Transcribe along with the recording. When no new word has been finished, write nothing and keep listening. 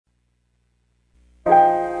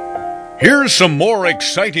Here's some more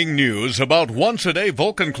exciting news about once-a-day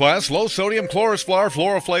Vulcan-class low-sodium chlorophyll,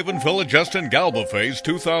 fluoroflavin, filogestin, galbaphase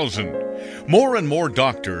 2000. More and more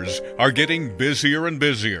doctors are getting busier and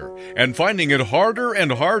busier and finding it harder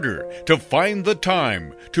and harder to find the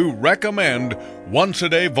time to recommend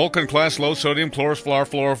once-a-day Vulcan-class low-sodium chlorophyll,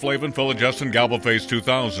 fluoroflavin, filogestin, galbaphase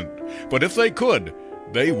 2000. But if they could,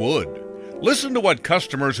 they would. Listen to what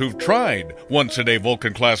customers who've tried once-a-day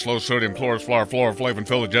Vulcan-class low-sodium chlorophyll, fluoroflavin,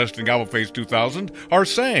 filogestin, galbaphase 2000 are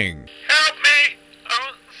saying. Help me!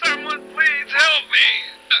 Oh, someone please help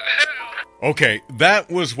me! Okay, that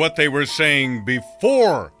was what they were saying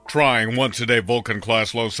before trying once-a-day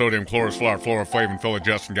Vulcan-class low-sodium chlorophyll, fluoroflavin,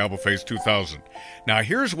 filogestin, galbaphase 2000. Now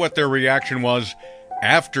here's what their reaction was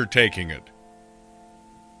after taking it.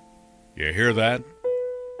 You hear that?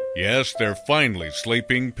 Yes, they're finally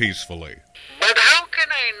sleeping peacefully. But how can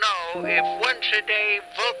I know if once-a-day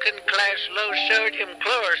Vulcan-class low-sodium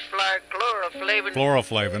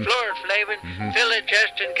Fluoroflavin.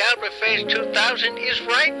 Filogestin, galbaphase 2000 is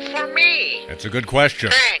right for me? That's a good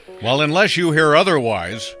question. Thanks. Well, unless you hear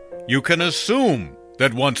otherwise, you can assume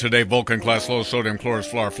that once-a-day Vulcan-class low-sodium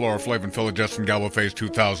chlorophyll, fluoroflavin, filogestin, galbaphase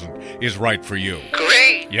 2000 is right for you.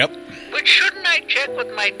 Great. Yep. But shouldn't I check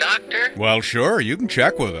with my doctor? Well, sure, you can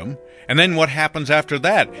check with him. And then what happens after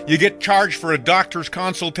that? You get charged for a doctor's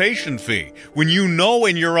consultation fee when you know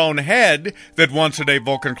in your own head that once-a-day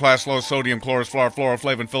Vulcan-class low-sodium chlorophyll,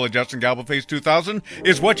 fluoroflavin, filogestin, galbaphase 2000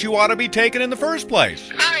 is what you ought to be taking in the first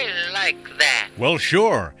place. I like that. Well,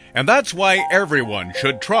 sure. And that's why everyone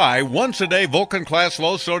should try once-a-day Vulcan-class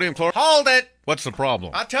low-sodium chlorophyll. Hold it! What's the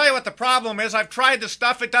problem? I'll tell you what the problem is. I've tried the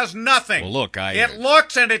stuff. It does nothing. Well, look, It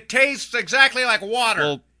looks and it tastes exactly like water.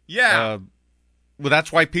 Well, yeah. Well,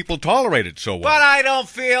 that's why people tolerate it so well. But I don't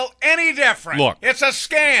feel any different. Look. It's a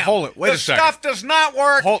scam. Hold it. Wait a second. The stuff does not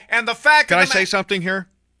work, and the fact Can I of the say something here?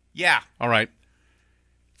 Yeah. All right.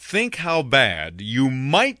 Think how bad you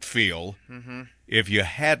might feel if you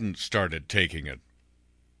hadn't started taking it.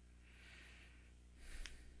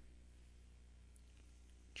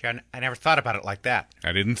 Jen, I never thought about it like that.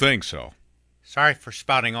 I didn't think so. Sorry for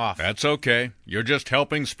spouting off. That's okay. You're just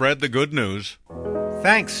helping spread the good news.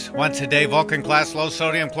 Thanks. Once-a-day Vulcan-class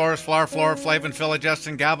low-sodium chlorophyll, fluoroflavin,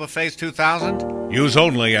 filogestin, galbaphase 2000. Use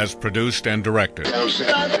only as produced and directed.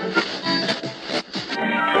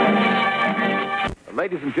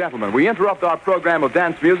 Ladies and gentlemen, we interrupt our program of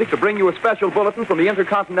dance music to bring you a special bulletin from the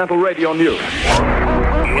Intercontinental Radio News.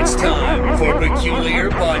 It's time for Peculiar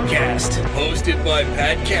Podcast, hosted by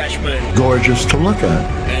Pat Cashman. Gorgeous to look at.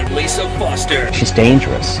 And Lisa Foster. She's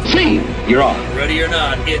dangerous. Scene, you're on. Ready or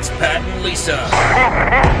not, it's Pat and Lisa.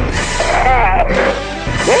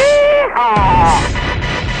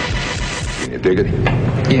 Can you dig it?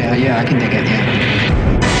 Yeah, I can dig it,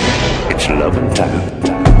 yeah. It's loving time.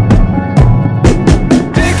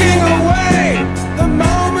 Taking away the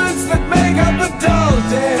moments that make up a dull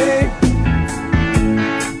day.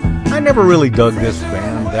 I never really dug this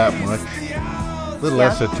band that much. A little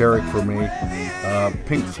esoteric for me.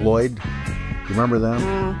 Pink Floyd. You remember them?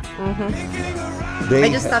 Mm-hmm.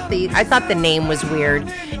 I thought the name was weird,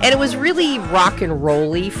 and it was really rock and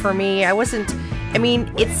rolly for me.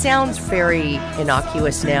 It sounds very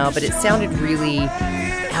innocuous now, but it sounded really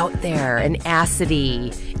out there and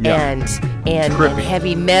acidy and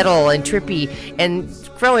heavy metal and trippy. And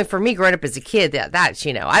growing up as a kid, that's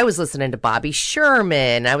I was listening to Bobby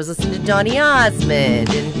Sherman, I was listening to Donny Osmond,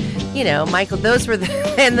 and Michael. Those were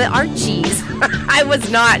and the Archies. I was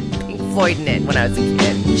not Pink Floyd in it when I was a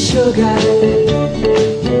kid. Sugar,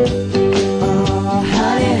 oh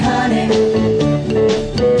honey,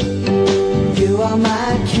 you are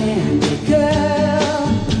my candy girl,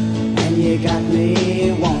 and you got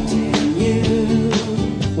me wanting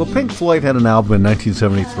you. Well, Pink Floyd had an album in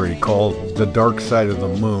 1973 called The Dark Side of the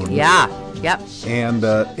Moon. Yeah, yep. And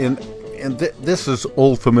this is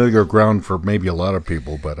old familiar ground for maybe a lot of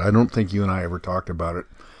people, but I don't think you and I ever talked about it.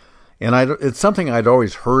 And it's something I'd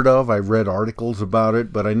always heard of. I read articles about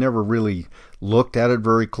it, but I never really looked at it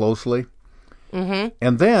very closely. Mm-hmm.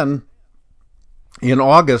 And then, in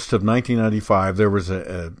August of 1995, there was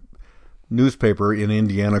a newspaper in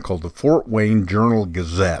Indiana called the Fort Wayne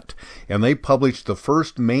Journal-Gazette, and they published the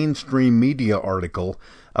first mainstream media article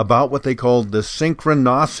about what they called the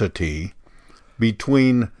synchronicity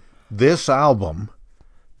between this album,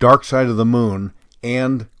 Dark Side of the Moon,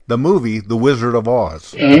 and the movie The Wizard of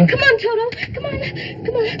Oz. Come on, Toto. Come on.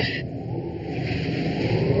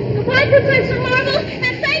 Goodbye, Professor Marvel,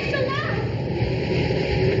 and thanks a lot.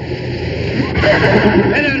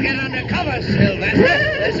 Better get under cover, Sylvester.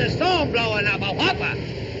 There's a storm blowing up, a whopper.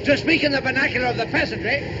 To speak in the vernacular of the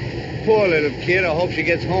peasantry, Poor little kid. I hope she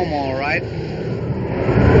gets home all right.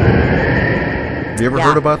 You ever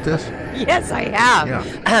heard about this? Yes, I have.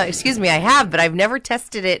 Yeah. Excuse me, I have, but I've never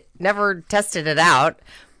tested it out.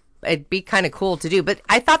 It'd be kind of cool to do. But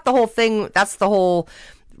I thought the whole thing, that's the whole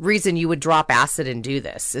reason you would drop acid and do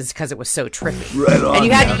this, is because it was so trippy. Right on. And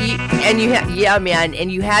you had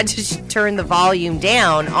and you had to turn the volume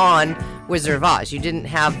down on Wizard of Oz. You didn't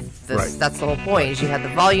have this. Right. That's the whole point. Is you had the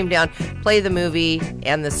volume down, play the movie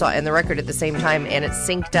and the record at the same time, and it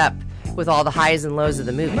synced up with all the highs and lows of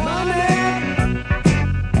the movie.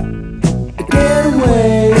 Get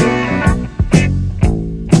away.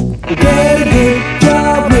 Get a good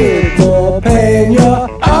job with more pain. You're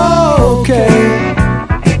okay.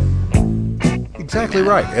 Exactly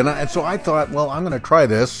right. And so I thought, well, I'm going to try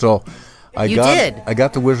this. So I did. I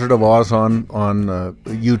got the Wizard of Oz on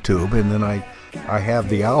YouTube, and then I have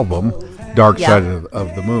the album Dark Side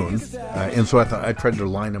of the Moon, and so I tried to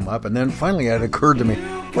line them up, and then finally it occurred to me,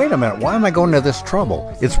 wait a minute, why am I going to this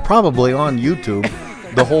trouble? It's probably on YouTube.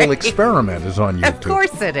 The whole experiment is on YouTube. Of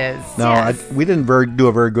course it is. Now, yes. we didn't do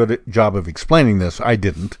a very good job of explaining this. I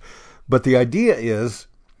didn't. But the idea is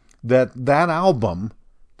that album,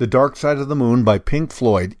 The Dark Side of the Moon by Pink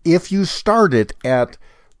Floyd, if you start it at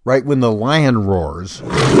right when the lion roars,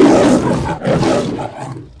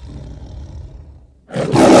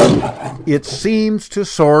 it seems to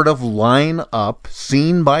sort of line up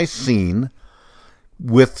scene by scene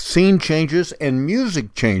with scene changes and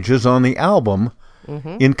music changes on the album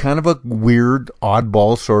in kind of a weird,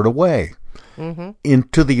 oddball sort of way. To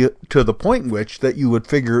the point in which that you would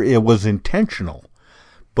figure it was intentional.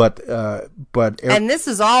 But and this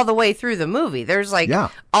is all the way through the movie. There's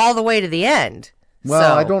all the way to the end.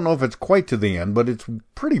 Well, I don't know if it's quite to the end, but it's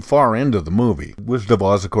pretty far into the movie. Wizard of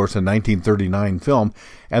Oz, of course, a 1939 film,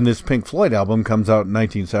 and this Pink Floyd album comes out in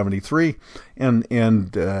 1973, and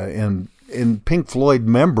Pink Floyd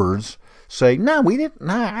members say, "No, we didn't.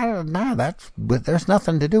 No, there's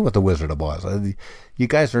nothing to do with the Wizard of Oz. You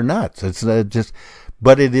guys are nuts. It's just."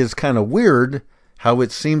 But it is kind of weird how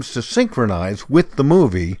it seems to synchronize with the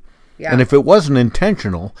movie, and if it wasn't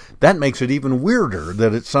intentional, that makes it even weirder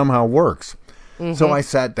that it somehow works. So I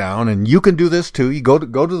sat down, and you can do this too. You go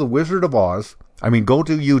to the Wizard of Oz. I mean, go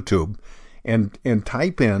to YouTube and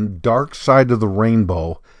type in "Dark Side of the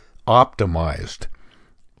Rainbow" optimized,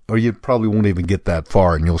 or you probably won't even get that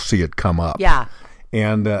far, and you'll see it come up. Yeah.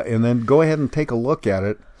 And then go ahead and take a look at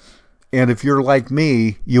it. And if you're like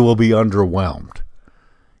me, you will be underwhelmed.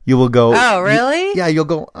 You will go, oh, really? You'll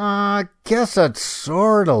go, I guess it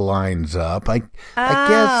sort of lines up. I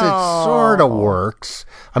guess it sort of works.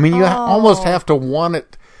 I mean, you almost have to want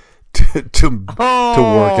it to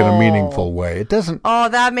work in a meaningful way. It doesn't. Oh,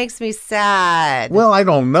 that makes me sad. Well, I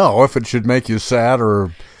don't know if it should make you sad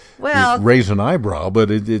or raise an eyebrow, but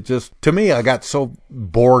it just, to me, I got so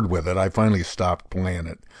bored with it, I finally stopped playing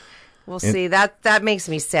it. Well, see, that makes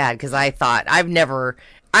me sad, because I thought I've never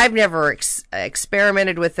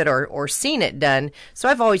experimented with it or seen it done, so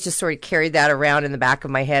I've always just sort of carried that around in the back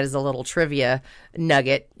of my head as a little trivia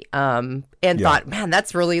nugget, and thought, man,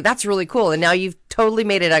 that's really cool. And now you've totally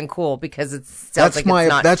made it uncool, because it sounds it's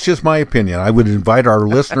not. That's just my opinion. I would invite our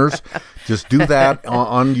listeners, just do that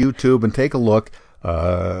on YouTube and take a look.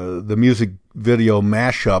 The music video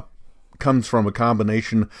mashup comes from a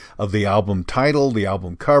combination of the album title, the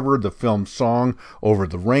album cover, the film song "Over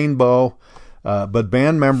the Rainbow." But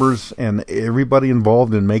band members and everybody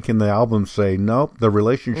involved in making the album say, nope, the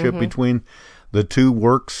relationship between the two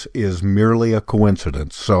works is merely a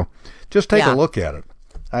coincidence. So just take a look at it.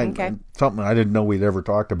 Something I didn't know we'd ever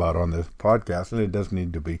talked about on the podcast, and it doesn't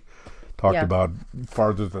need to be talked about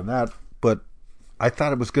farther than that. But I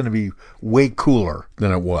thought it was going to be way cooler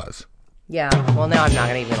than it was. Yeah, well, now I'm not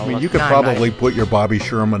going to even look. You could probably put your Bobby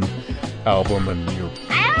Sherman album and your...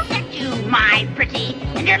 I'll get you, my pretty,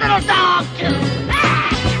 and your little dog, too.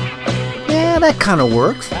 Yeah, that kind of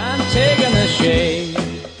works. I'm taking the shade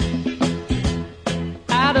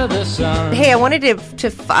out of the sun. Hey, I wanted to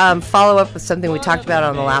follow up with something we talked about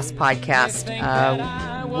on the last podcast,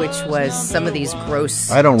 which was some of these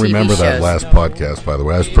gross I don't TV remember that shows. last podcast, by the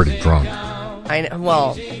way. I was pretty drunk.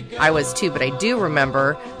 Well, I was too, but I do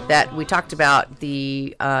remember that we talked about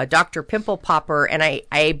the Dr. Pimple Popper, and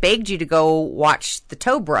I begged you to go watch the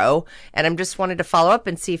Tobro, and I just wanted to follow up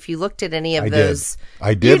and see if you looked at any of those.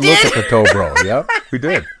 I did look at the Tobro. Yep, we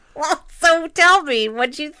did. Well, so tell me,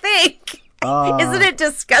 what'd you think? Isn't it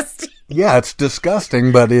disgusting? Yeah, it's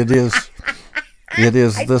disgusting, but it is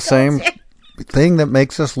the same thing that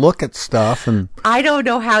makes us look at stuff. And I don't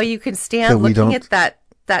know how you can stand looking at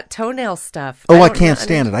that toenail stuff. Oh, I can't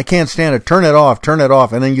stand it. I can't stand it. Turn it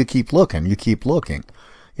off. And then you keep looking.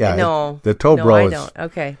 Yeah, No. the toe no, bro I is. don't.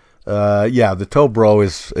 Okay. The toe bro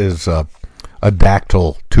is a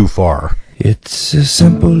dactyl too far. It's as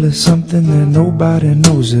simple as something that nobody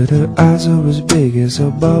knows it. Her eyes are as big as her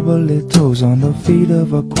bubbly toes on the feet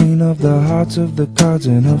of a queen of the hearts of the cards,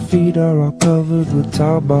 and her feet are all covered with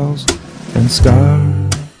tar balls and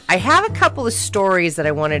scars. I have a couple of stories that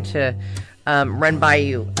I wanted to run by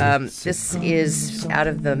you. This is out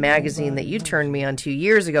of the magazine that you turned me on 2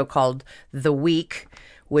 years ago called The Week,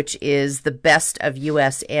 which is the best of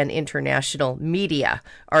U.S. and international media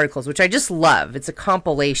articles, which I just love. It's a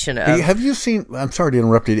compilation of... Hey, have you seen, I'm sorry to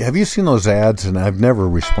interrupt you, have you seen those ads, and I've never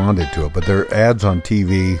responded to it, but they're ads on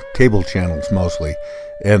TV, cable channels mostly,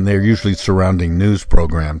 and they're usually surrounding news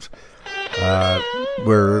programs,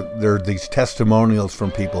 where there are these testimonials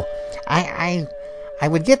from people. I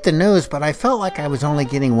would get the news, but I felt like I was only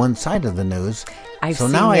getting one side of the news. I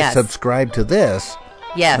subscribe to this.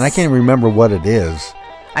 Yes. And I can't remember what it is.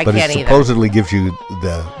 But it supposedly gives you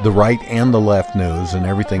the right and the left news and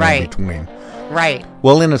everything in between. Right.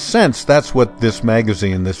 Well, in a sense, that's what this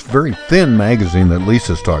magazine, this very thin magazine that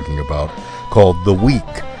Lisa's talking about, called The Week,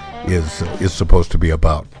 is supposed to be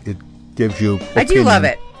about. It gives you opinion. I do love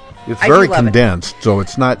it. It's very condensed, so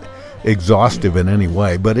it's not exhaustive in any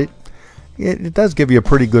way, but it does give you a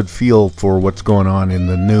pretty good feel for what's going on in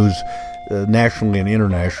the news nationally and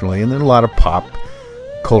internationally, and then a lot of pop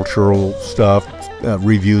cultural stuff,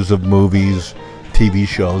 reviews of movies, TV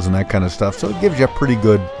shows, and that kind of stuff. So it gives you a pretty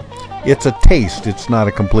good, it's a taste. It's not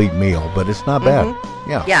a complete meal, but it's not bad.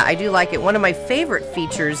 Yeah, I do like it. One of my favorite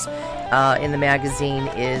features in the magazine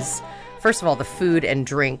is, first of all, the food and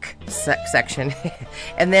drink section.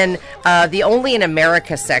 And then the Only in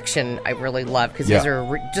America section I really love, because these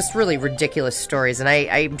are just really ridiculous stories. And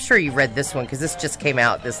I'm sure you read this one, because this just came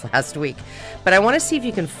out this last week. But I want to see if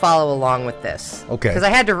you can follow along with this. Okay. Because I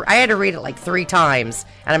had to read it like 3 times,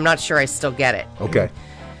 and I'm not sure I still get it. Okay.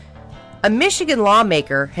 A Michigan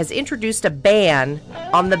lawmaker has introduced a ban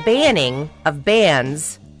on the banning of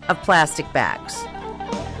bans of plastic bags.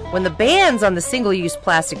 When the bans on the single-use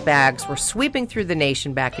plastic bags were sweeping through the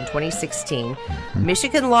nation back in 2016,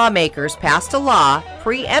 Michigan lawmakers passed a law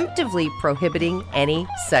preemptively prohibiting any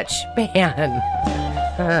such ban.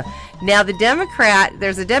 Now,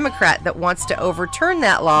 there's a Democrat that wants to overturn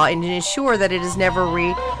that law and ensure that it is never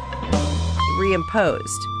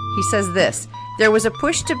reimposed. He says this: there was a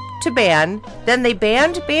push to ban, then they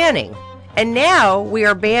banned banning, and now we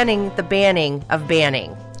are banning the banning of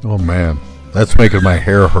banning. Oh, man. That's making my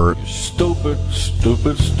hair hurt. Stupid,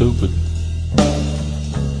 stupid, stupid.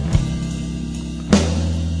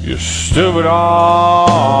 You're stupid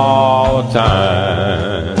all the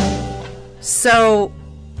time. So,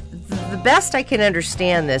 the best I can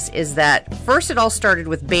understand this is that first it all started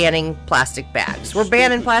with banning plastic bags. We're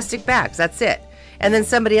banning plastic bags. That's it. And then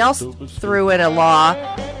somebody else threw in a law,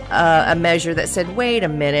 a measure that said, wait a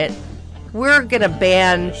minute. We're gonna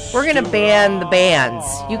ban the bans.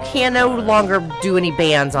 You can no longer do any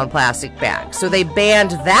bans on plastic bags. So they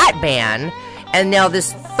banned that ban, and now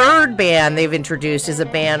this third ban they've introduced is a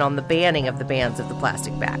ban on the banning of the bans of the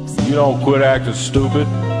plastic bags. You don't quit acting stupid,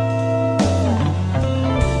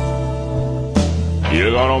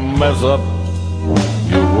 you're gonna mess up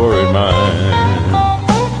your worried mind.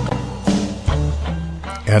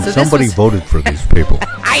 And so somebody voted for these people.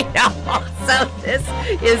 I know. So this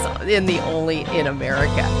is in the Only in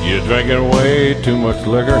America. You're drinking way too much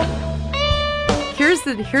liquor.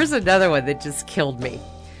 Here's another one that just killed me.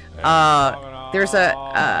 There's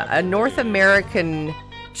a North American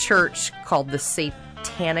church called the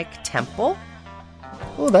Satanic Temple.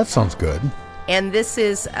 Oh, that sounds good. And this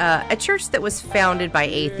is a church that was founded by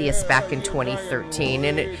atheists back in 2013,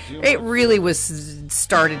 and it really was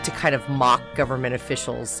started to kind of mock government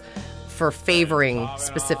officials for favoring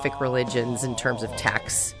specific religions in terms of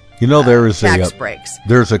tax. You know, there is tax breaks.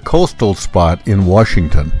 There's a coastal spot in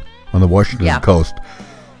Washington, on the Washington coast,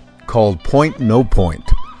 called Point No Point.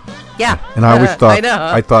 Yeah, and I always thought,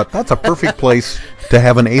 I thought that's a perfect place to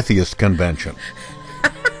have an atheist convention.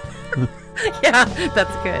 Yeah,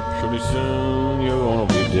 that's good. Pretty soon you're gonna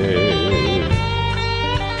be dead.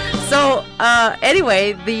 So,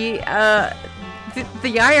 anyway, the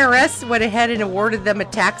IRS went ahead and awarded them a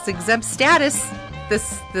tax-exempt status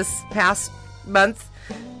this past month,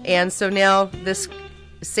 and so now this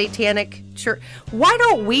satanic church. Why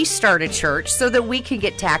don't we start a church so that we can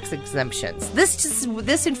get tax exemptions?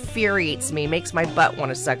 This infuriates me. Makes my butt want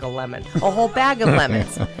to suck a lemon, a whole bag of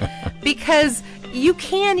lemons, because you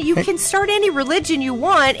can start any religion you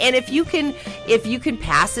want, and if you can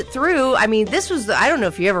pass it through. I mean, this was I don't know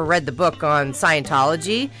if you ever read the book on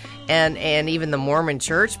Scientology and even the Mormon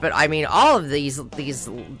Church. But I mean, all of this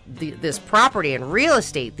property and real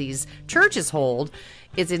estate these churches hold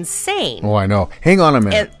is insane. Oh, I know. Hang on a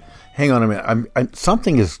minute.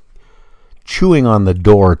 Something is chewing on the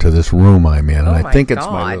door to this room I'm in, and I think it's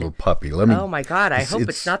my little puppy. Oh my God! I hope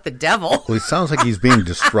it's not the devil. Well, it sounds like he's being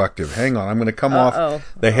destructive. Hang on, I'm going to come off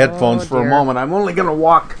the headphones for a moment. I'm only going to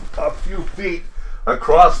walk a few feet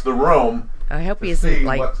across the room. I hope he see isn't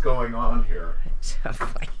like what's going on here.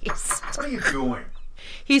 What are you doing?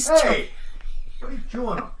 What are you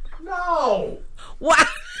chewing on? No! What?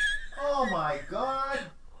 Oh my God!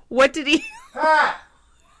 What did he? Pat,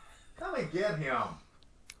 come and get him.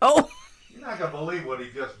 Oh! You're not gonna believe what he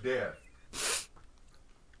just did.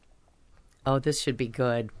 Oh, this should be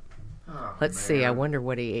good. Let's see. I wonder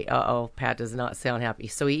what he ate. Pat does not sound happy.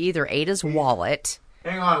 So he either ate his wallet.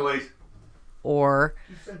 Hang on, Lise. Or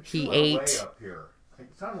he ate,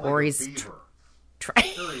 or he's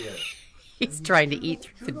he's trying to eat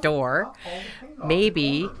through the door,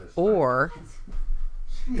 maybe, or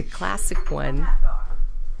the classic one.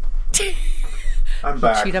 I'm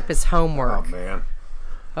back. Chewed up his homework. Oh man.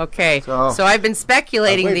 Okay, so I've been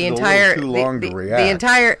speculating the entire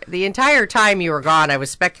time you were gone. I was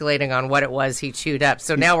speculating on what it was he chewed up.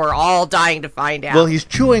 So now we're all dying to find out. Well, he's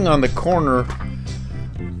chewing on the corner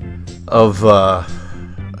of the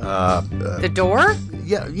door.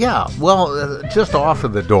 Yeah. Well, just off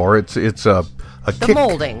of the door, it's a kick.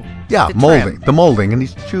 Molding. Yeah, the molding, and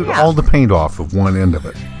he's chewed all the paint off of one end of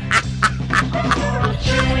it.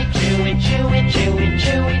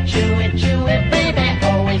 Chew it, baby.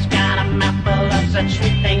 Always got a mouthful of such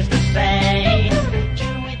sweet things to say.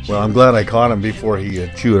 Well, I'm glad I caught him before he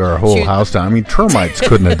chewed our whole house down. I mean, termites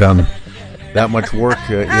couldn't have done that much work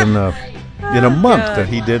in a month that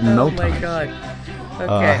he did in no time. Oh my God!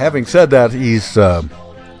 Okay. Having said that, he's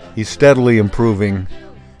steadily improving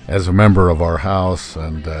as a member of our house,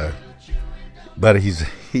 and but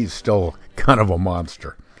he's still kind of a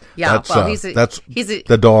monster. Yeah, that's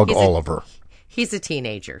the dog Oliver. He's a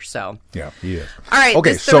teenager, so yeah, he is. All right.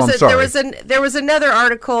 Okay, I'm sorry. There was another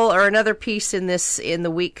article or another piece in the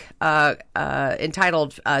week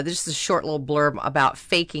entitled. This is a short little blurb about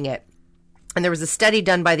faking it, and there was a study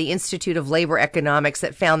done by the Institute of Labor Economics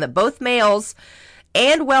that found that both males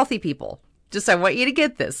and wealthy people. I want you to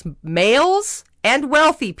get this: males and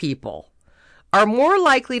wealthy people are more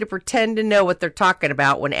likely to pretend to know what they're talking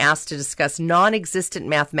about when asked to discuss non-existent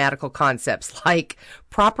mathematical concepts like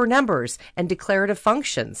proper numbers and declarative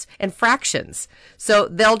functions and fractions. So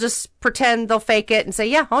they'll just pretend, they'll fake it and say,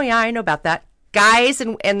 yeah, I know about that. Guys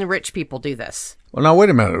and the rich people do this. Well, now, wait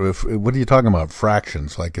a minute. What are you talking about,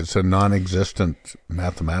 fractions? Like it's a non-existent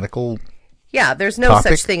mathematical Yeah, there's no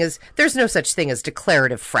such thing as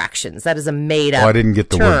declarative fractions. That is a made up. Oh, I didn't get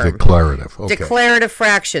the word declarative. Okay. Declarative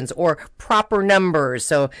fractions or proper numbers.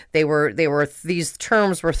 So these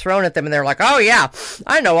terms were thrown at them, and they're like, "Oh yeah,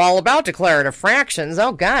 I know all about declarative fractions.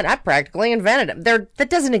 Oh God, I practically invented them." That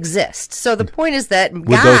doesn't exist. So the point is that would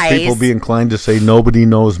those people be inclined to say nobody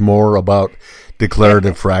knows more about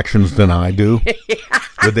declarative fractions than I do? Yeah,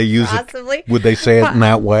 would they use possibly. It? Would they say it in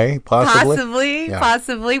that way? Possibly.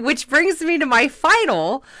 Possibly. Which brings me to my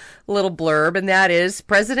final little blurb, and that is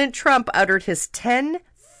President Trump uttered his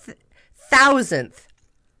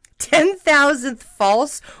 10,000th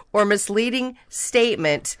false or misleading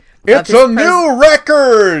statement. It's a new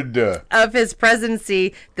record of his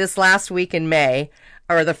presidency this last week in May.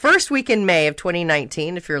 Or the first week in May of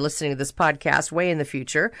 2019, if you're listening to this podcast way in the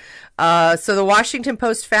future. So the Washington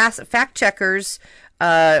Post fact checkers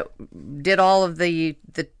did all of the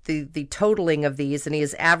totaling of these, and he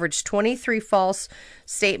has averaged 23 false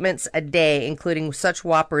statements a day, including such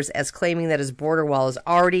whoppers as claiming that his border wall is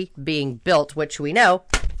already being built, which we know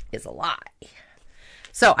is a lie.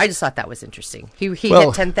 So I just thought that was interesting. He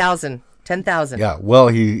hit 10,000. 10,000. Yeah, well,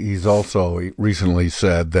 he's also recently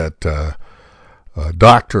said that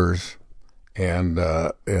doctors and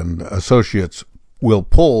associates will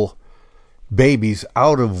pull babies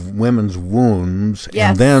out of women's wombs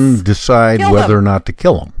and then decide whether or not to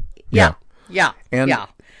kill them. Yeah.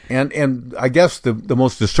 And I guess the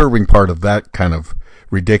most disturbing part of that kind of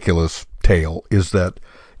ridiculous tale is that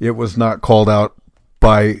it was not called out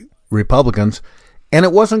by Republicans, and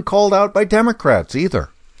it wasn't called out by Democrats either.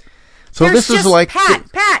 So this is like Pat.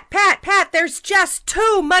 There's just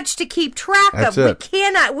too much to keep track of.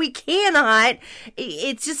 We cannot.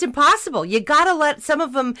 It's just impossible. You gotta let some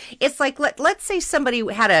of them. It's like let's say somebody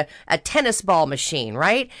had a tennis ball machine,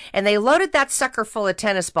 right? And they loaded that sucker full of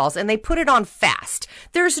tennis balls and they put it on fast.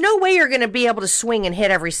 There's no way you're going to be able to swing and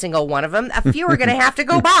hit every single one of them. A few are going to have to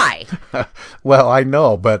go by. Well, I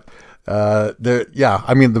know, but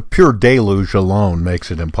the pure deluge alone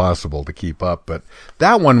makes it impossible to keep up. But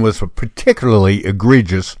that one was particularly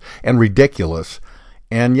egregious and ridiculous,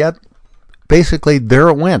 and yet basically there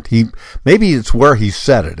it went. Maybe it's where he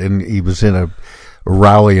said it, and he was in a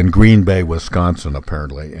rally in Green Bay, Wisconsin,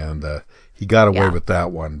 apparently, and he got away with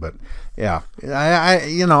that one. But yeah,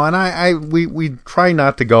 we try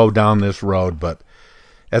not to go down this road, but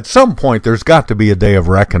at some point there's got to be a day of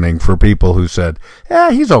reckoning for people who said,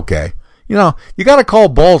 he's okay. You got to call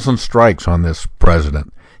balls and strikes on this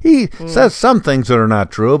president. He says some things that are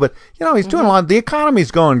not true, but he's doing a lot. The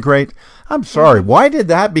economy's going great. I'm sorry. Why did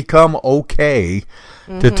that become okay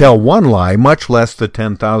to tell one lie, much less the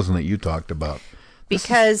 10,000 that you talked about?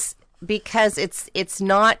 Because it's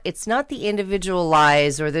not the individual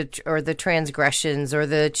lies or the transgressions or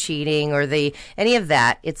the cheating or any of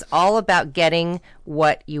that. It's all about getting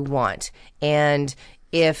what you want. And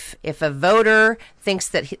if a voter thinks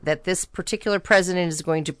that this particular president is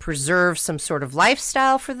going to preserve some sort of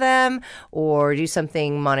lifestyle for them or do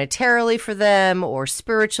something monetarily for them or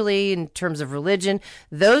spiritually in terms of religion,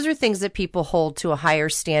 those are things that people hold to a higher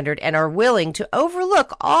standard and are willing to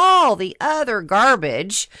overlook all the other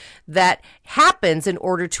garbage that happens in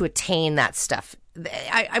order to attain that stuff.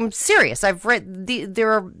 I'm serious. I've read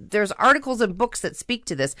there's articles and books that speak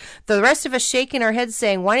to this. The rest of us shaking our heads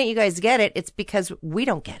saying, "Why don't you guys get it?" It's because we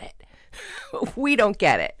don't get it. We don't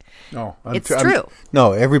get it. No, it's true.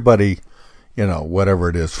 No, everybody, whatever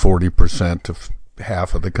it is, 40% to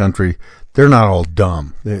half of the country, they're not all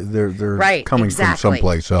dumb. They're right, coming from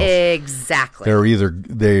someplace else. Exactly.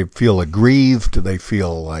 They feel aggrieved. They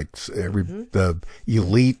feel like the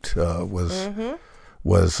elite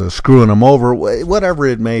was screwing them over, whatever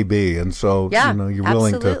it may be. And so, you're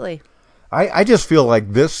willing absolutely. to... I just feel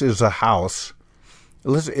like this is a house.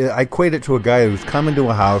 I equate it to a guy who's come into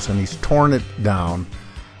a house and he's torn it down.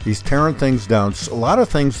 He's tearing things down. A lot of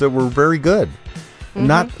things that were very good.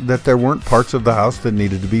 Not that there weren't parts of the house that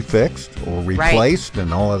needed to be fixed or replaced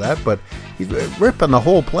and all of that, but he's ripping the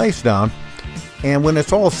whole place down. And when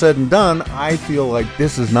it's all said and done, I feel like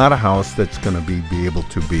this is not a house that's going to be able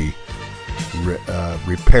to be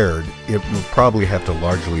repaired. It will probably have to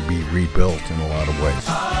largely be rebuilt in a lot of ways.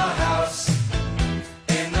 Our house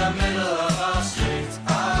in the middle of our street.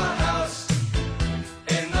 Our house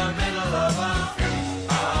in the middle of our street.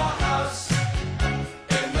 Our house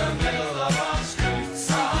in the middle of our street.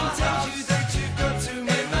 Something that you've got to in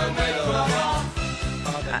the middle of our...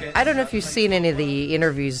 I don't know if you've seen any of the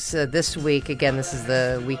interviews this week. Again, this is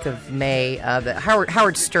the week of May.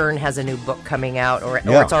 Howard Stern has a new book coming out, or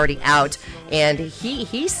it's already out. And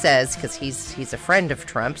he says, because he's a friend of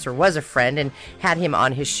Trump's, or was a friend, and had him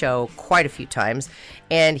on his show quite a few times,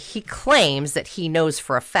 and he claims that he knows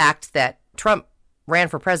for a fact that Trump ran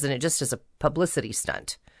for president just as a publicity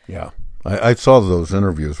stunt. Yeah, I saw those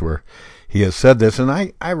interviews where he has said this, and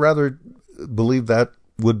I rather believe that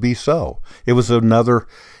would be so. It was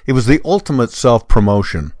the ultimate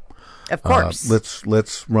self-promotion. Of course.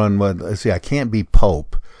 Let's run I can't be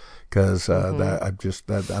Pope. Because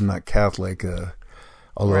I'm not Catholic,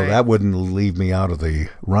 although that wouldn't leave me out of the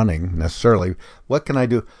running necessarily. What can I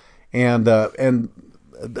do? And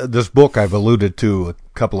this book I've alluded to a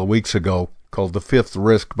couple of weeks ago, called The Fifth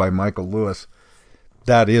Risk by Michael Lewis,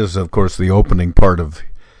 that is, of course, the opening part of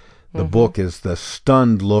the book, is the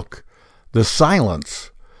stunned look, the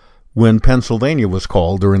silence when Pennsylvania was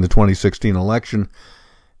called during the 2016 election,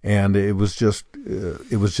 and it was just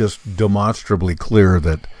demonstrably clear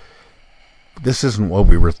that this isn't what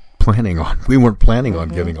we were planning on. We weren't planning on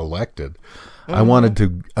getting elected. I wanted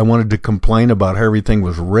to complain about how everything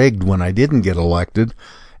was rigged when I didn't get elected,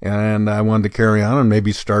 and I wanted to carry on and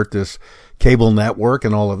maybe start this cable network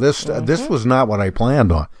and all of this. This was not what I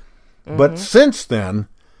planned on. But since then,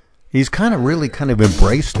 he's really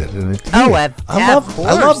embraced it. And I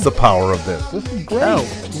love the power of this. This is great.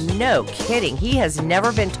 Oh, no kidding. He has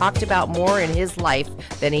never been talked about more in his life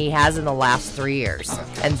than he has in the last 3 years.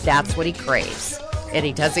 And that's what he craves. And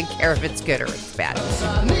he doesn't care if it's good or it's bad.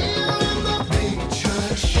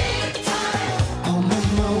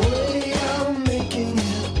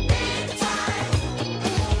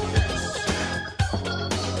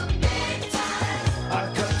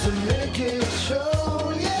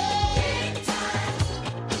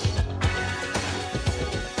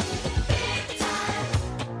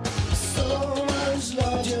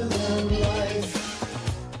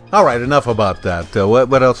 All right, enough about that.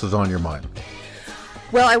 What else is on your mind?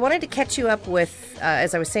 Well, I wanted to catch you up with,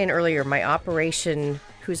 as I was saying earlier, my Operation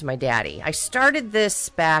Who's My Daddy. I started this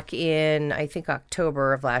back in, I think,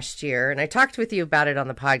 October of last year, and I talked with you about it on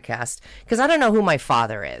the podcast, because I don't know who my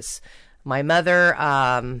father is. My mother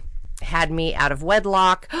had me out of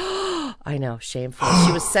wedlock. I know, shameful.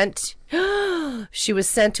 She was sent. She was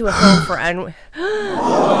sent to a home for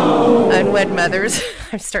unwed mothers.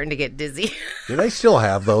 I'm starting to get dizzy. Do they still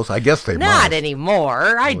have those? I guess they Not must.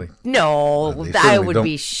 anymore. I would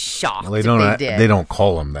be shocked if they did. They don't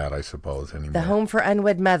call them that, I suppose, anymore. The home for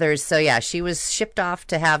unwed mothers. So yeah, she was shipped off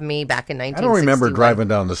to have me back in 1961. I don't remember driving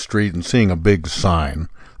down the street and seeing a big sign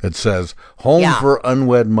that says "Home for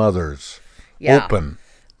Unwed Mothers." Yeah. Open.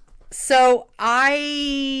 So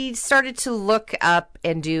I started to look up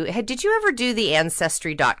and do. Did you ever do the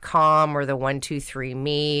Ancestry.com or the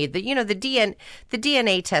 123Me? The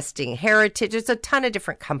DNA testing, Heritage. There's a ton of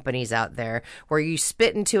different companies out there where you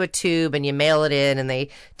spit into a tube and you mail it in, and they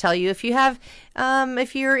tell you if you have,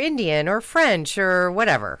 if you're Indian or French or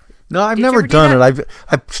whatever. No, I've never done it.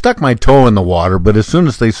 I've stuck my toe in the water, but as soon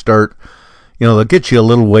as they start, they'll get you a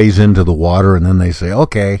little ways into the water, and then they say,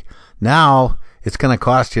 okay, now it's going to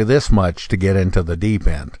cost you this much to get into the deep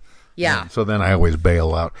end. Yeah. And so then I always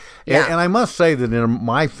bail out. Yeah. And I must say that in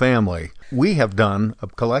my family, we have done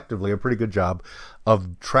collectively a pretty good job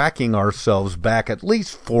of tracking ourselves back at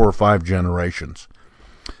least 4 or 5 generations.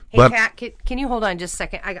 Hey, Pat, can you hold on just a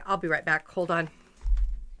second? I'll be right back. Hold on.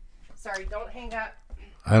 Sorry, don't hang up.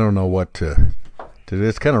 I don't know what to do.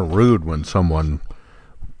 It's kind of rude when someone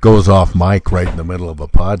goes off mic right in the middle of a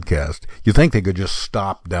podcast. You think they could just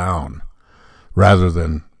stop down rather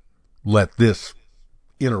than let this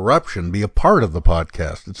interruption be a part of the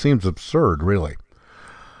podcast. It seems absurd, really.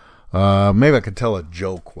 Maybe I could tell a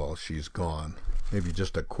joke while she's gone. Maybe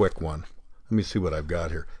just a quick one. Let me see what I've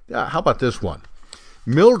got here. How about this one?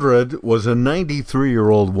 Mildred was a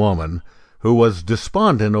 93-year-old woman who was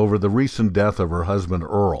despondent over the recent death of her husband,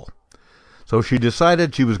 Earl. So she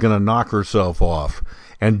decided she was going to knock herself off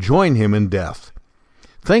and join him in death.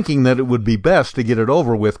 Thinking that it would be best to get it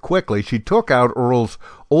over with quickly, she took out Earl's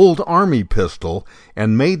old army pistol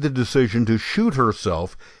and made the decision to shoot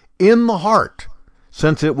herself in the heart,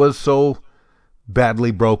 since it was so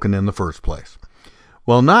badly broken in the first place.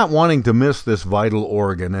 Well, not wanting to miss this vital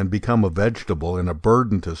organ and become a vegetable and a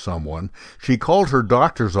burden to someone, she called her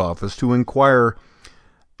doctor's office to inquire.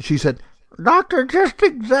 She said, "Doctor, just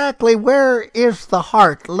exactly where is the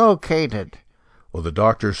heart located?" Well, the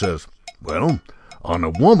doctor says, "Well, on a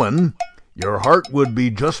woman, your heart would be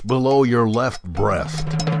just below your left breast."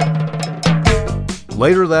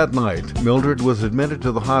 Later that night, Mildred was admitted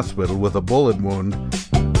to the hospital with a bullet wound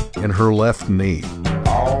in her left knee.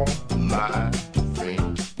 All my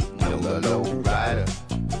friends know the low rider.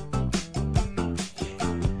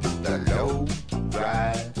 The low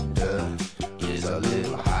rider is a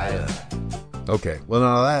little higher. Okay, well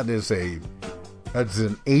now that's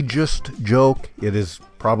an ageist joke. It is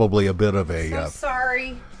probably a bit of a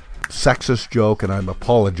sorry. Sexist joke, and I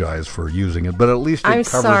apologize for using it, but at least it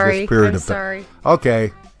covers this period of time. Sorry.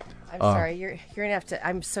 Okay. I'm sorry. You're gonna have to.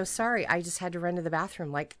 I'm so sorry. I just had to run to the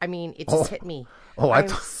bathroom. It just hit me. I'm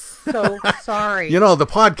so sorry. The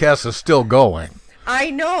podcast is still going. I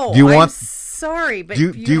know. I'm sorry, but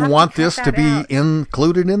do you want this to be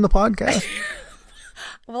included in the podcast?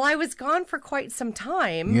 Well, I was gone for quite some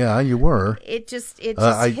time. Yeah, you were. It just hit.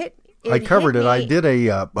 I covered it. Me. I did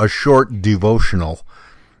a short devotional,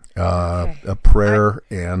 a prayer,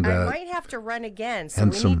 and I might have to run again. So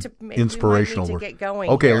and we some need to, inspirational we work. need to get going.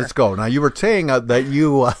 Okay, here. let's go. Now you were saying that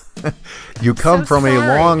you you come from sorry. a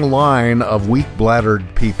long line of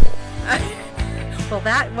weak-bladdered people. Well,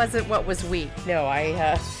 that wasn't what was weak. No,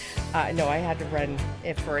 I had to run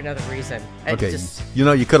it for another reason. Okay,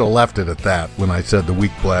 you could have left it at that when I said the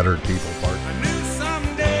weak-bladdered people part.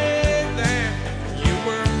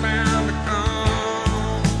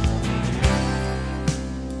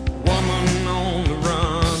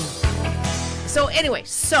 So anyway,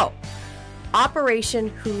 Operation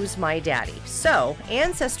Who's My Daddy. So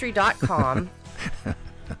Ancestry.com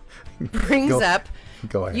brings up.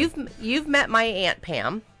 Go ahead. You've met my Aunt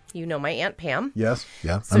Pam. You know my Aunt Pam. Yes,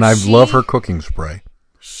 yeah, So and I love her cooking spray.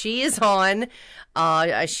 She is on.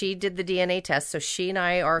 She did the DNA test, so she and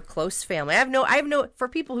I are close family. I have no. For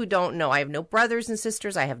people who don't know, I have no brothers and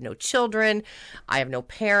sisters. I have no children. I have no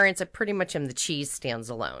parents. I pretty much am the cheese stands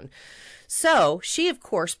alone. So she, of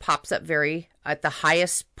course, pops up at the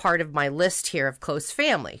highest part of my list here of close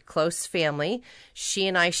family. Close family. She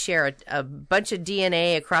and I share a bunch of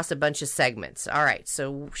DNA across a bunch of segments. All right,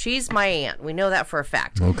 so she's my aunt. We know that for a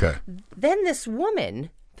fact. Okay. Then this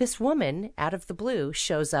woman out of the blue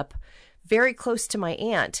shows up very close to my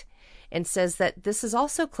aunt and says that this is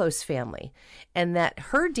also close family and that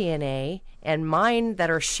her DNA and mine that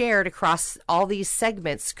are shared across all these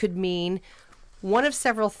segments could mean one of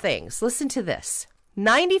several things. Listen to this.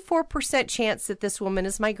 94% chance that this woman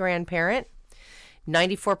is my grandparent.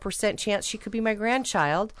 94% chance she could be my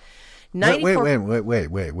grandchild.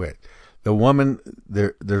 Wait. The woman,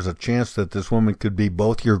 there's a chance that this woman could be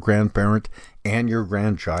both your grandparent and your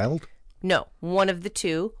grandchild? No, one of the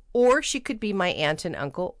two. Or she could be my aunt and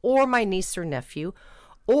uncle, or my niece or nephew,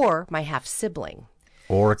 or my half-sibling.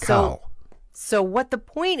 Or a cow. So what the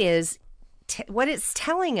point is, what it's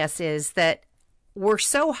telling us is that we're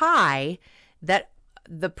so high that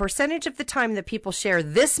the percentage of the time that people share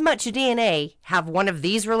this much DNA have one of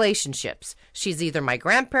these relationships. She's either my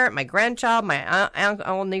grandparent, my grandchild, my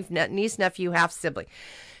uncle, niece, nephew, half-sibling.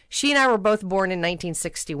 She and I were both born in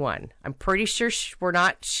 1961. I'm pretty sure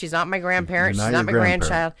she's not my grandparent. She's not my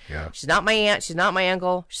grandchild. Yeah. She's not my aunt. She's not my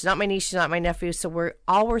uncle. She's not my niece. She's not my nephew. So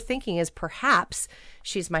we're thinking is perhaps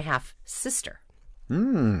she's my half-sister.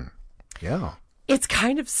 Yeah. It's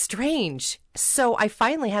kind of strange. So I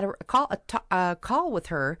finally had a call with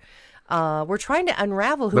her. We're trying to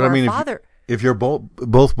unravel who our father. If you're both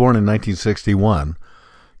born in 1961,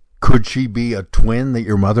 could she be a twin that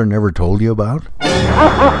your mother never told you about?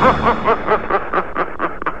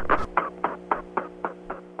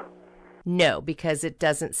 No, because it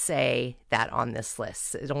doesn't say that on this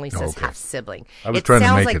list. It only says half sibling. I was trying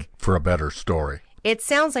to make it for a better story. It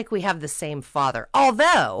sounds like we have the same father.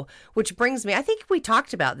 Although, which brings me, I think we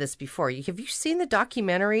talked about this before. Have you seen the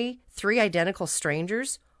documentary 3 Identical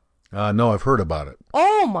Strangers? No, I've heard about it.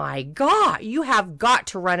 Oh my God. You have got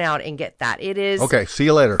to run out and get that. It is. Okay, see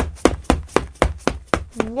you later.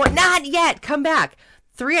 What? Not yet. Come back.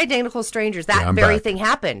 3 Identical Strangers. That very thing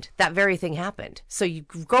happened. That very thing happened. So you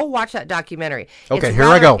go watch that documentary. Okay, here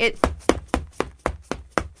I go.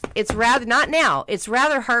 It's rather, not now. It's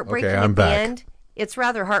rather heartbreaking at the end. It's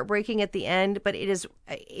rather heartbreaking at the end, but it is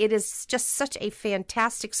just such a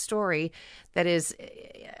fantastic story that is,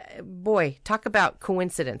 boy, talk about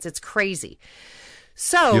coincidence. It's crazy.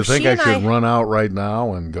 So you think I should run out right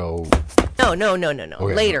now and go? No.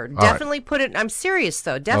 Okay. Later. All Definitely put it. I'm serious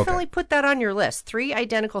though. Definitely put that on your list. 3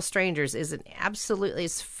 Identical Strangers is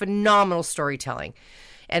it's phenomenal storytelling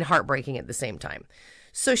and heartbreaking at the same time.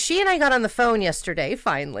 So she and I got on the phone yesterday,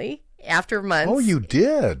 finally, after months. Oh, you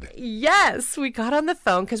did? Yes, we got on the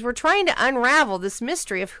phone because we're trying to unravel this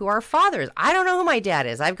mystery of who our father is. I don't know who my dad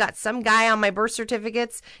is. I've got some guy on my birth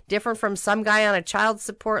certificates, different from some guy on a child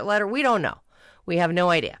support letter. We don't know. We have no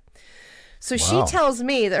idea. So she tells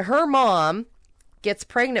me that her mom gets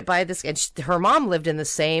pregnant by this, and her mom lived in the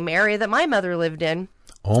same area that my mother lived in.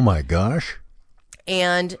 Oh, my gosh.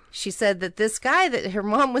 And she said that this guy that her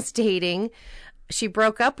mom was dating, she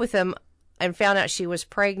broke up with him and found out she was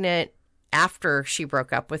pregnant after she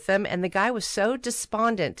broke up with him. And the guy was so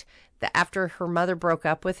despondent that after her mother broke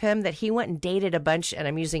up with him that he went and dated a bunch, and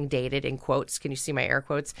I'm using dated in quotes. Can you see my air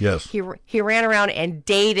quotes? Yes. He ran around and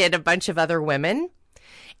dated a bunch of other women.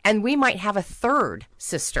 And we might have a third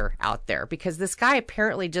sister out there because this guy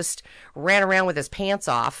apparently just ran around with his pants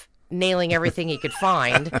off, nailing everything he could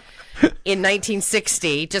find in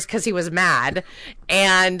 1960 just because he was mad.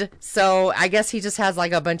 And so I guess he just has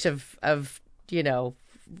like a bunch of what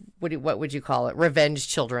would you call it? Revenge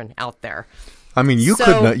children out there. I mean, you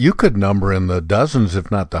could number in the dozens, if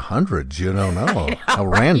not the hundreds. You don't know how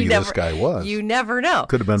randy this guy was. You never know.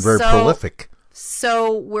 Could have been very prolific.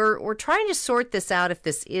 So we're trying to sort this out if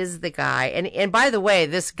this is the guy. And by the way,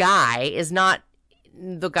 this guy is not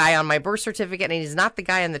the guy on my birth certificate, and he's not the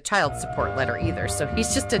guy on the child support letter either. So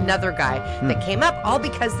he's just another guy that came up, all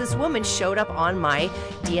because this woman showed up on my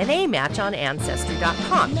DNA match on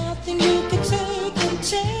Ancestry.com. Nothing you can say can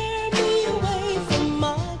tear me away from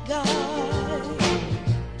my guy.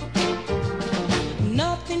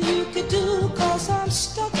 Nothing you could do, 'cause I'm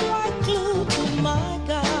stuck like glue to my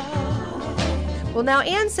guy. Well, now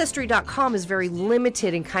Ancestry.com is very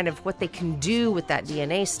limited in kind of what they can do with that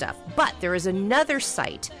DNA stuff. But there is another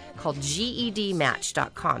site called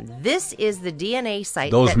GEDmatch.com. This is the DNA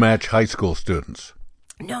site. Those match high school students.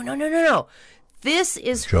 No. This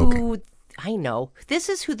is who, I know, this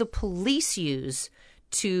is who the police use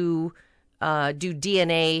to do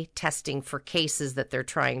DNA testing for cases that they're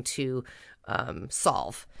trying to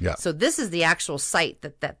solve. Yeah. So this is the actual site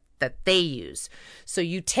that they use. So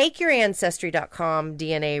you take your Ancestry.com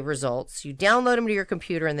DNA results, you download them to your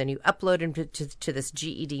computer, and then you upload them to this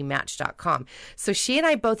GEDmatch.com. So she and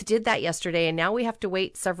I both did that yesterday, and now we have to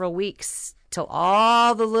wait several weeks till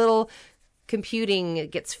all the little computing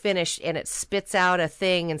gets finished, and it spits out a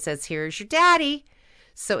thing and says, "Here's your daddy."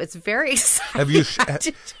 So it's very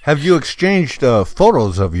exciting. Have you exchanged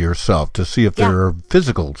photos of yourself to see if there are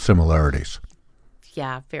physical similarities?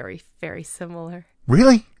 Yeah, very, very similar.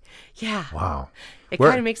 Really? Yeah. Wow. It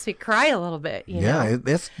kind of makes me cry a little bit, you know?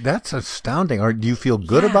 That's astounding. Do you feel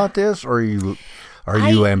good about this, or are you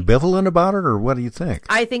ambivalent about it, or what do you think?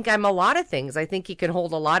 I think I'm a lot of things. I think you can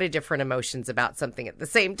hold a lot of different emotions about something at the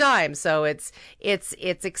same time. So it's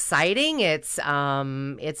exciting. It's a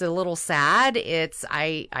little sad.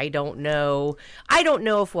 I don't know. I don't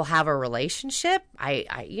know if we'll have a relationship. I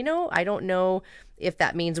don't know if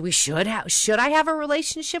that means we should I have a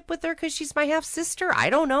relationship with her because she's my half sister?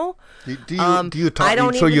 I don't know. Do you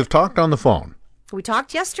talk? You've talked on the phone. We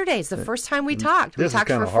talked yesterday. It's the first time we talked. This we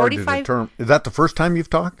talked is kind for of hard 45. to determine. Is that the first time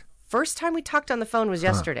you've talked? First time we talked on the phone was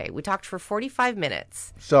yesterday. We talked for 45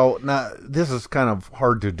 minutes. So now this is kind of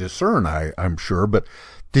hard to discern, I'm sure. But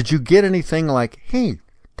did you get anything like, "Hey,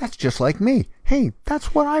 that's just like me. Hey,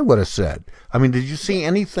 that's what I would have said"? I mean, did you see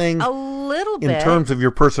anything a little bit in terms of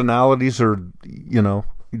your personalities, or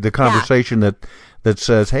the conversation that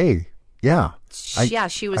says, "Hey,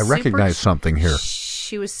 she was. I recognize something here."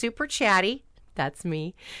 She was super chatty. That's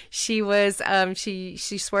me. She was. She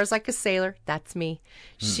swears like a sailor. That's me.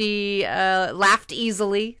 She laughed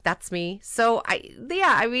easily. That's me. So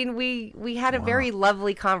I mean, we had a very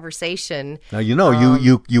lovely conversation. Now you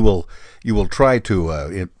will try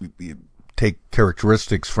to take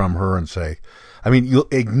characteristics from her and say, I mean, you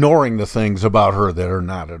ignoring the things about her that are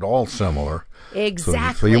not at all similar.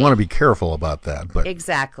 Exactly. So you want to be careful about that. But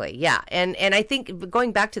exactly, yeah. And I think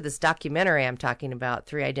going back to this documentary I'm talking about,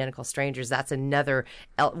 Three Identical Strangers, that's another,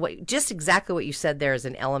 just exactly what you said there is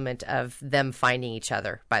an element of them finding each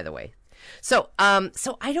other, by the way. So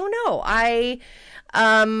I don't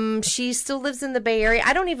know. She still lives in the Bay Area.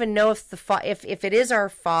 I don't even know if it is our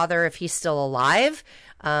father, if he's still alive.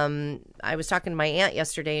 I was talking to my aunt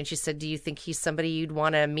yesterday, and she said, "Do you think he's somebody you'd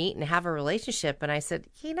want to meet and have a relationship?" And I said,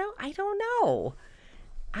 I don't know.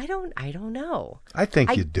 I don't know. I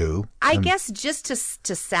think you do. I guess just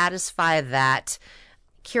to satisfy that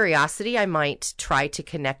curiosity, I might try to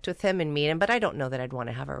connect with him and meet him, but I don't know that I'd want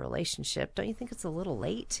to have a relationship. Don't you think it's a little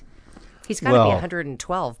late? He's got to be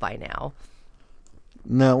 112 by now.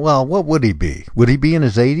 No, well, what would he be? Would he be in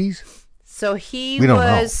his 80s? So we don't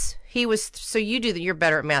know. So you do that. You're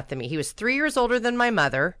better at math than me. He was 3 years older than my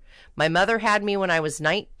mother. My mother had me when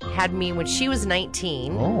when she was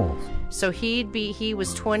 19. Oh. So he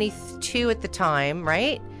was 22 at the time,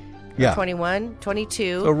 right? Yeah. 21,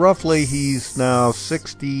 22. So roughly he's now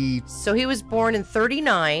 60. So he was born in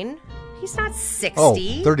 39. He's not 60. Oh,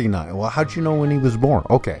 39. Well, how'd you know when he was born?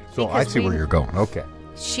 Okay. So I see where you're going. Okay.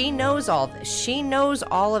 She knows all this. She knows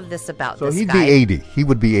all of this about this guy. So he'd be 80. He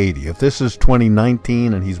would be 80. If this is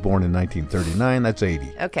 2019 and he's born in 1939, that's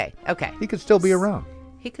 80. Okay. He could still be around.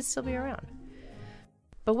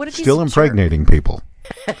 But what if he's still impregnating people?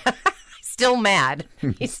 Still mad.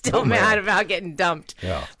 He's still mad about getting dumped.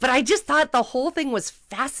 Yeah. But I just thought the whole thing was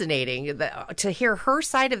fascinating to hear her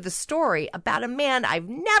side of the story about a man I've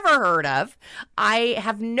never heard of, I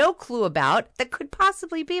have no clue about, that could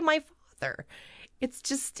possibly be my father. It's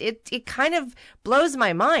just, it kind of blows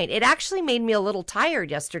my mind. It actually made me a little tired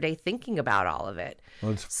yesterday thinking about all of it.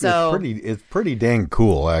 Well, it's pretty dang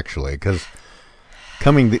cool, actually, because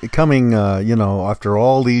coming, after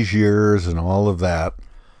all these years and all of that,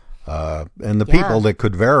 and the people that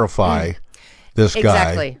could verify this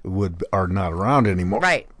guy are not around anymore.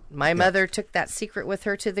 Right. My mother took that secret with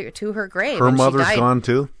her to her grave. Her mother's gone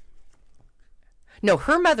too? No,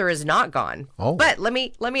 her mother is not gone. Oh. But let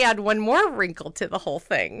me add one more wrinkle to the whole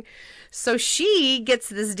thing. So she gets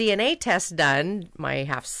this DNA test done, my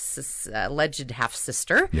alleged half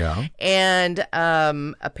sister. Yeah. And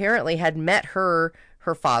apparently had met her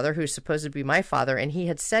father, who's supposed to be my father, and he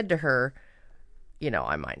had said to her,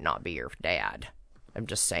 I might not be your dad. I'm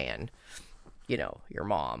just saying, your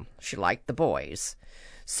mom, she liked the boys.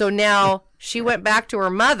 So now she went back to her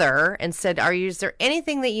mother and said, is there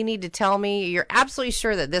anything that you need to tell me? You're absolutely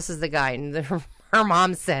sure that this is the guy. And her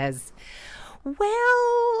mom says,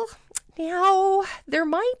 well, now there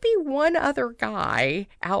might be one other guy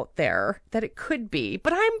out there that it could be,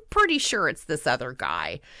 but I'm pretty sure it's this other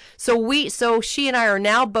guy. So she and I are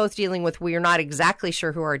now both dealing with, we are not exactly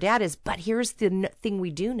sure who our dad is, but here's the thing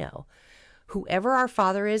we do know. Whoever our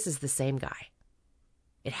father is the same guy.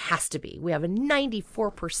 It has to be. We have a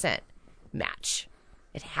 94% match.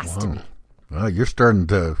 It has to be. Well, you're starting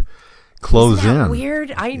to close Isn't that in.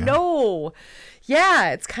 Weird. I know.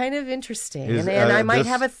 Yeah, it's kind of interesting. And I might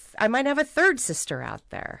have a third sister out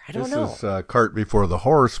there. I don't know. This is cart before the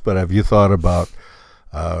horse. But have you thought about,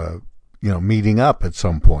 meeting up at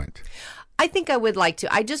some point? I think I would like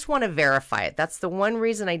to. I just want to verify it. That's the one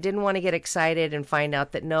reason I didn't want to get excited and find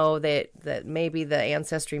out that that maybe the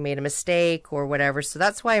ancestry made a mistake or whatever. So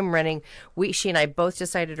that's why I'm running. She and I both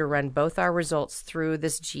decided to run both our results through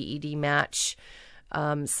this GED match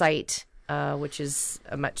site, which is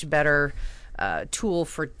a much better tool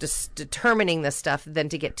for determining this stuff than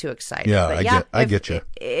to get too excited. Yeah, but I get you.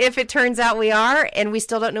 If it turns out we are, and we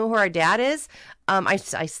still don't know who our dad is, I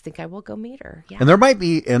think I will go meet her. Yeah. And there might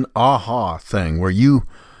be an aha thing where you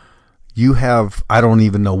have, I don't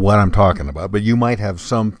even know what I'm talking about, but you might have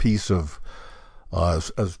some piece of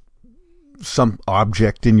some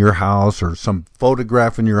object in your house or some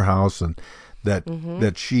photograph in your house, and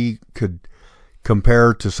that she could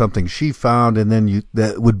compare to something she found, and then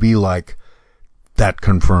that would be like, that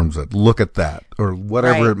confirms it. Look at that, or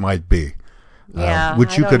whatever it might be. Yeah,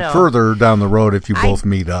 which you could further down the road if you both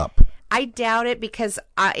meet up. I doubt it, because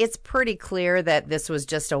it's pretty clear that this was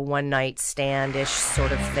just a one-night stand-ish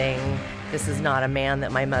sort of thing. This is not a man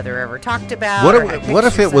that my mother ever talked about. What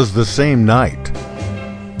if it was the same night?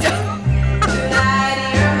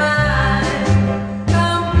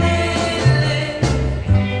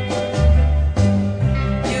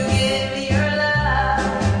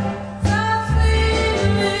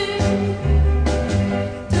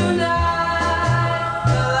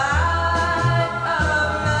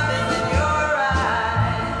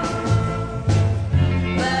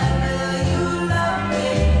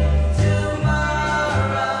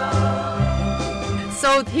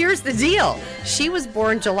 So here's the deal. She was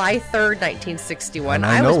born July 3rd, 1961.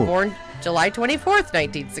 I was born July 24th,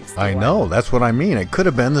 1961. I know. That's what I mean. It could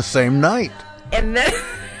have been the same night. And then...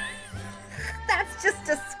 That's just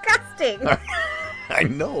disgusting. I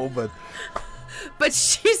know, but... But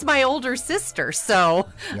she's my older sister, so...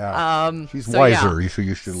 Yeah. She's wiser, so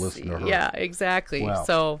you should listen to her. Yeah, exactly. Wow.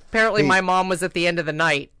 So apparently my mom was at the end of the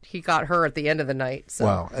night. He got her at the end of the night. So.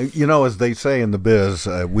 Well, as they say in the biz,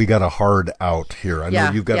 we got a hard out here. I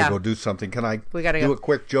know you've got to go do something. Can I do a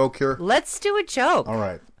quick joke here? Let's do a joke. All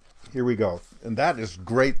right. Here we go. And that is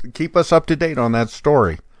great. Keep us up to date on that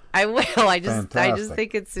story. I will. I just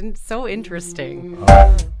think it's so interesting.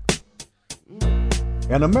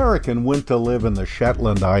 An American went to live in the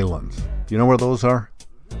Shetland Islands. Do you know where those are?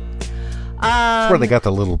 It's where they got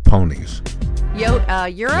the little ponies.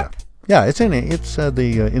 Europe? Yeah, it's in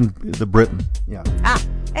the Britain. Yeah. I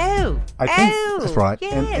think that's right.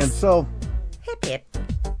 Yes. And so hip hip.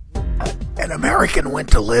 An American went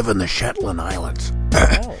to live in the Shetland Islands.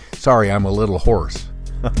 Sorry, I'm a little hoarse.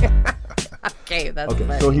 Okay, that's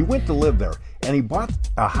funny. So he went to live there, and he bought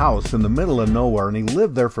a house in the middle of nowhere, and he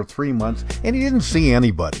lived there for 3 months, and he didn't see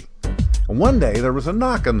anybody. And one day, there was a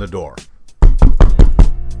knock on the door.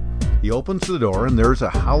 He opens the door, and there's a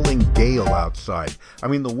howling gale outside. I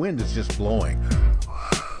mean, the wind is just blowing.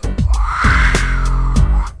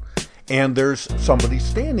 And there's somebody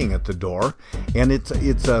standing at the door, and it's a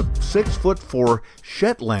 6'4"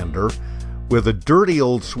 Shetlander with a dirty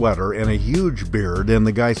old sweater and a huge beard, and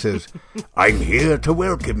the guy says, "I'm here to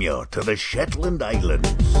welcome you to the Shetland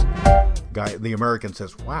Islands." The American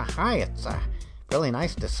says, "Wow, hi, it's really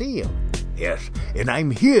nice to see you." "Yes, and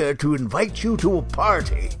I'm here to invite you to a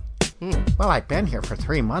party." "Well, I've been here for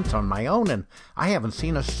 3 months on my own, and I haven't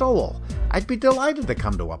seen a soul. I'd be delighted to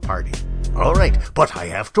come to a party." "All right, but I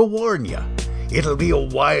have to warn you. It'll be a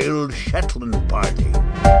wild Shetland party.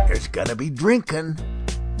 There's gonna be drinking."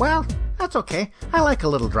 "Well, that's okay. I like a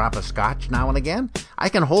little drop of scotch now and again. I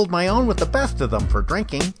can hold my own with the best of them for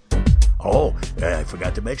drinking." "Oh, I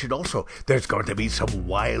forgot to mention also, there's going to be some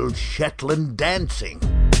wild Shetland dancing."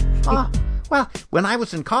 "Oh, well, when I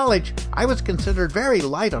was in college, I was considered very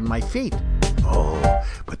light on my feet." "Oh,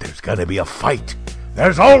 but there's going to be a fight.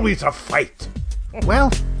 There's always a fight."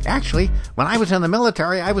 "Well, actually, when I was in the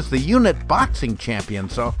military, I was the unit boxing champion,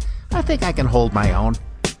 so I think I can hold my own."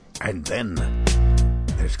 "And then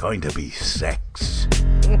there's going to be sex.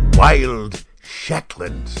 Wild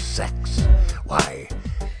Shetland sex. Why,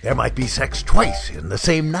 there might be sex twice in the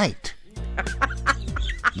same night.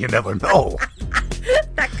 You never know."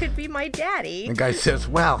 That could be my daddy. The guy says,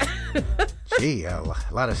 "Well, gee, a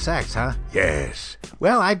lot of sex, huh?" "Yes."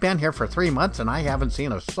 "Well, I've been here for 3 months and I haven't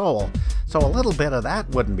seen a soul, so a little bit of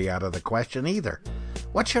that wouldn't be out of the question either.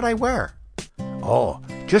 What should I wear?" "Oh,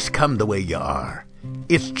 just come the way you are.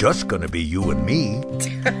 It's just gonna be you and me."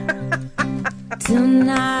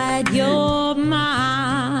 Tonight you're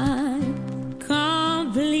mine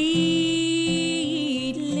completely.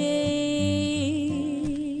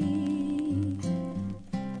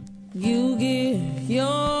 You give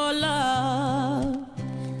your love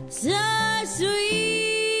so sweetly.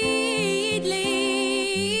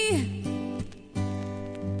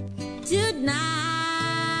 Today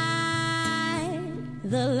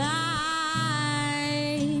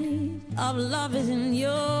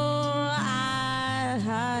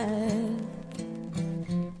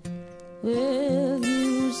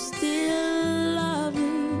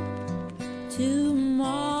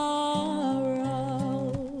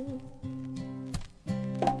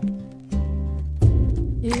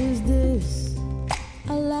Is this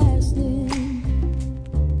a lasting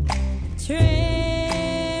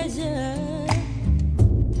treasure?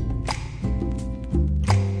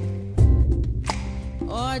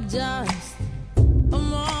 Or just a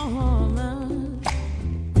moment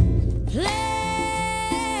pleasure?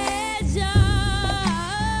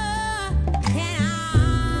 Can I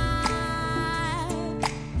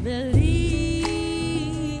believe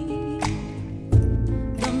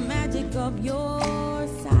the magic of your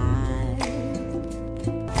side?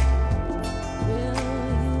 Will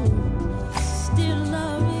you still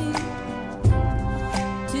love me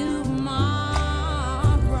tomorrow?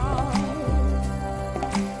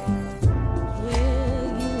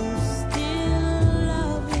 Will you still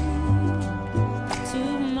love me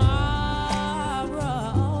tomorrow?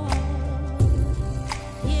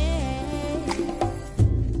 Yeah.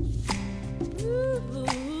 Ooh.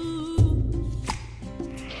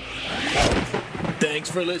 Thanks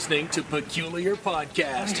for listening to Peculiar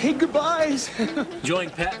Podcast. Hey, goodbyes. Join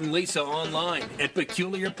Pat and Lisa online at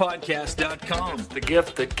peculiarpodcast.com. The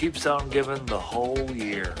gift that keeps on giving the whole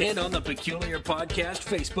year. And on the Peculiar Podcast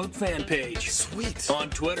Facebook fan page. Sweet. On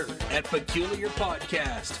Twitter at Peculiar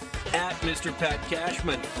Podcast, at Mr. Pat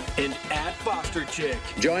Cashman, and at Foster Chick.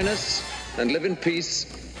 Join us and live in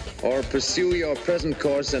peace, or pursue your present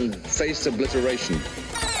course and face obliteration.